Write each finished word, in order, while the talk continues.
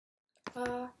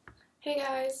Uh, hey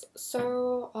guys,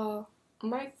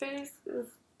 my face is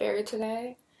bare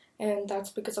today, and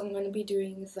that's because I'm going to be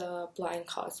doing the blind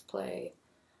cosplay,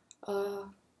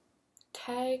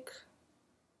 tag,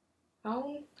 I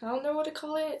don't know what to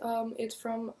call it. It's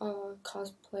from,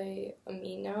 Cosplay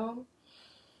Amino,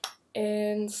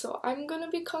 and so I'm gonna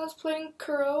be cosplaying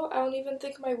Kuroo. I don't even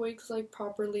think my wig's, like,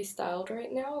 properly styled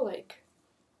right now, like,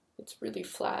 it's really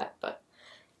flat, but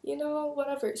you know,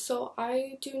 whatever. So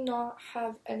I do not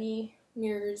have any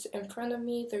mirrors in front of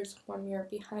me. There's one mirror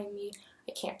behind me.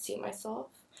 I can't see myself.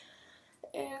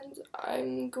 And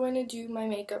I'm going to do my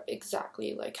makeup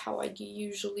exactly like how I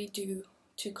usually do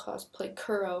to cosplay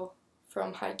Kuroo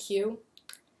from Haikyuu.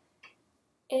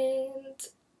 And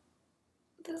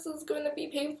this is going to be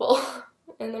painful.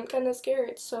 And I'm kind of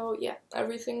scared. So yeah,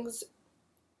 everything's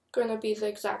going to be the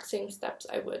exact same steps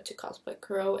I would to cosplay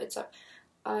Kuroo, except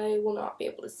I will not be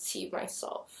able to see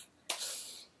myself.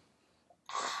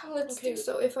 Okay,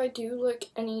 so if I do look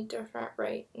any different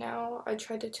right now, I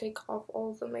tried to take off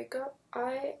all the makeup.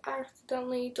 I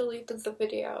accidentally deleted the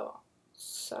video.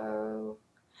 So,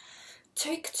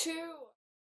 take two.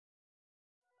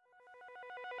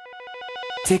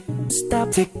 Tick,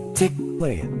 stop, tick, tick,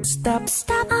 wait, stop,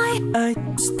 I,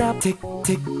 stop, tick,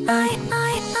 tick, I,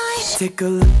 take a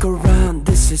look around,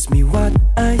 this is me, what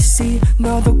I see.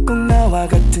 너도 꼭 나와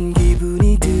같은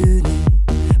기분이 드니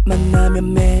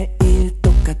만나면 매일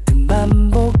똑같은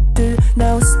반복들.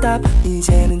 Now stop,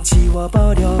 이제는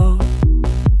지워버려.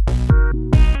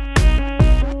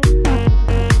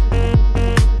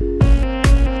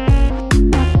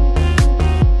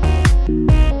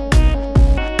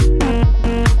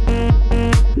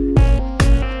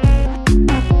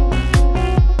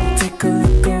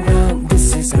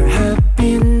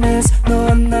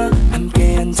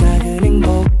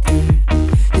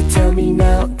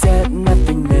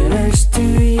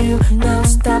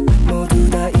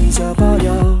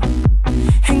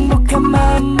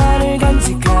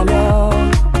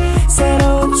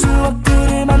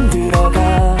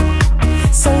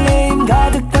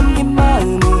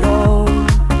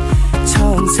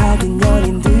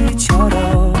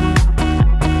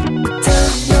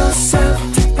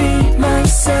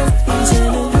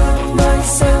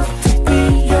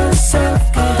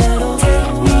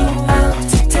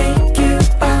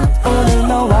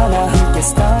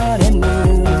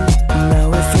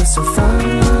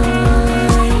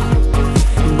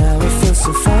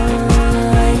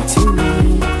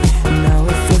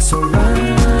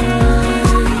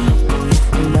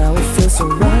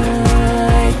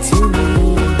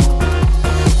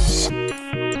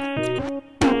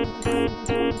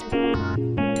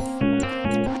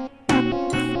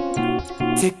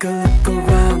 Take a look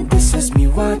around, this is me,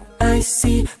 what I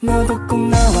see. 너도 꼭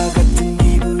나와 같은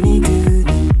기분이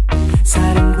드니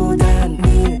사랑보단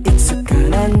늘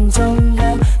익숙한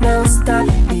안정감. Now stop,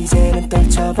 이제는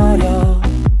떨쳐버려.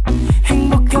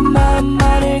 행복한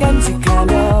마음만을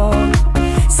간직하며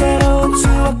새로운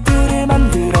추억들을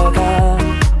만들어가.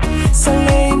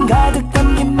 설레임 가득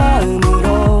담긴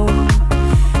마음으로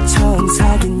처음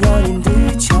사귄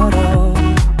연인들처럼.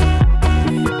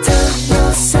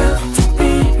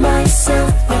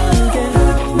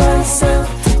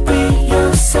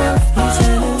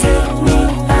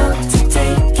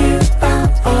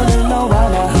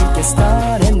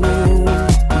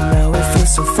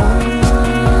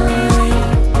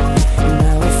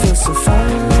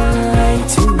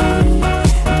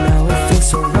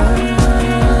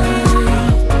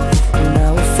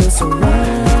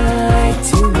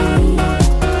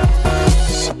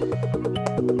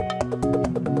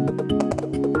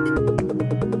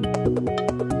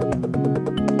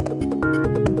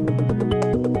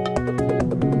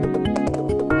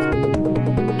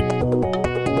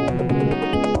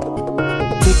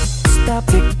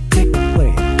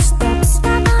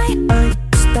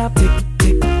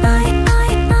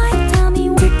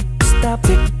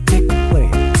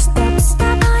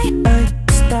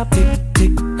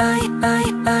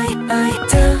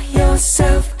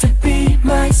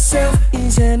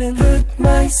 이제는 put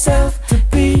myself to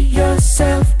be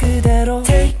yourself 그대로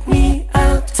take me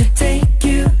out to take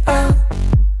you out.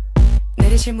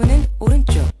 내리실 문은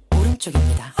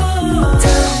오른쪽입니다.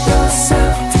 Tell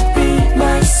yourself to be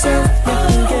myself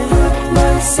예쁘게 put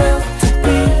myself to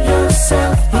be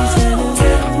yourself 이제는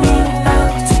take me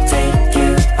out to take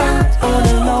you out. 오늘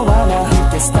너와 나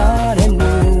함께 start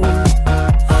anew.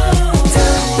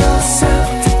 Tell yourself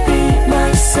to be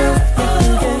myself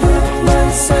예쁘게 put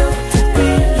myself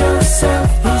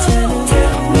이제는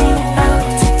take me out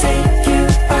to take you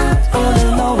out. 오늘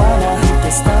너와 나 함께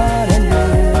start anew.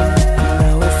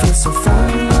 Now it feels so fine.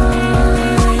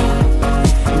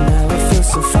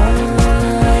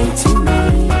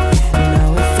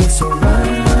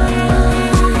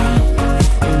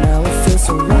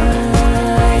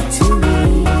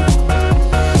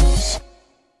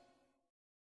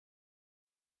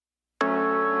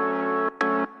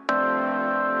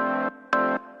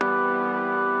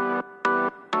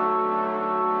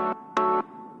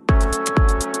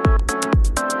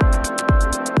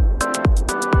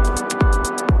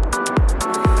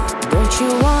 you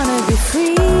wanna be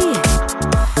free?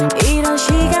 이런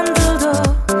시간들도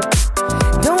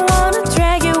don't wanna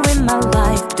drag you in my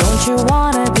life. Don't you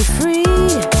wanna be free?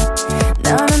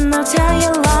 너는 너 tell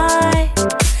you lie.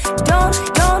 Don't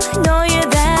know you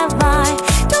that lie.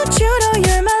 Don't you know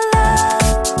you're my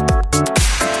love?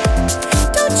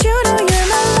 Don't you know you're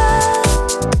my love?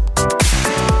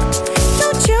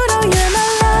 Don't you know you're my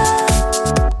love?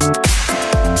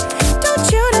 Don't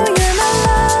you know you're my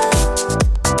love?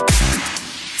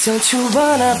 Don't you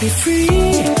wanna be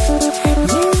free?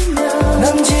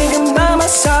 넌 지금 by my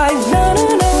side.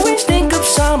 너는 always think of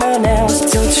someone else.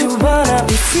 Don't you wanna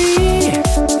be free?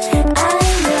 I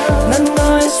know 난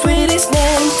너의 sweetest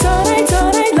name.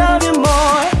 Don't I love you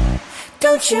more?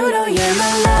 Don't you know you're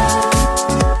my love?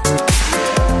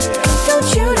 Don't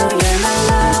you know you're my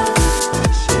love?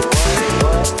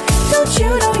 Don't you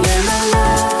know you're my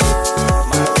love?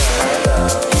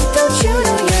 Don't you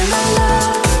know you're my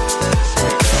love?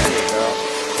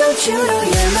 Don't you know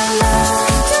you're my love?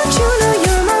 Don't you know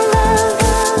you're my love?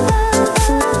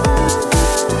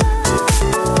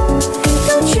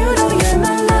 Don't you know you're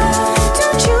my love?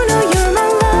 Don't you know you're my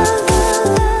love?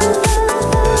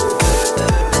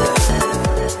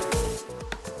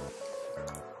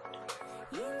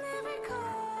 You never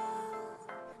call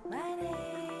my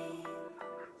name.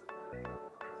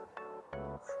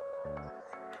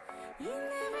 You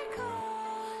never call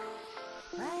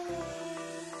my name.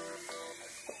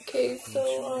 Okay, so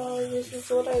this is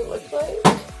what I look like.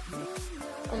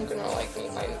 I'm gonna like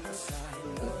make my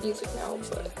music now,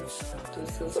 but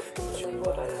this is apparently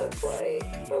what I look like.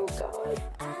 Oh god.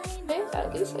 Hey,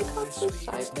 at least I got the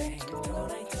sideburns going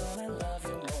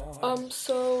on.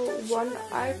 So one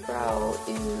eyebrow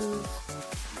is,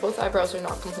 both eyebrows are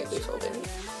not completely filled in.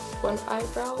 One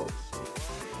eyebrow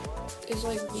is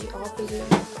like the opposite,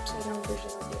 upside down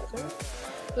version of the other.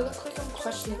 It looks like I'm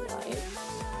questioning life.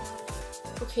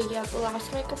 Okay, yeah, the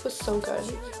last makeup was so good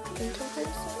in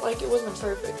comparison. Like, it wasn't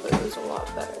perfect, but it was a lot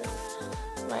better.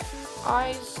 My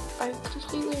eyes, I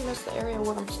completely missed the area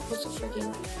where I'm supposed to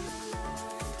freaking...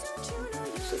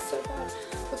 It's just so bad.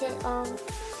 Okay,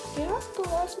 yeah, the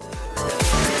last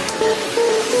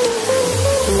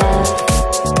Love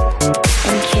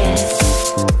and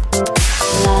kiss.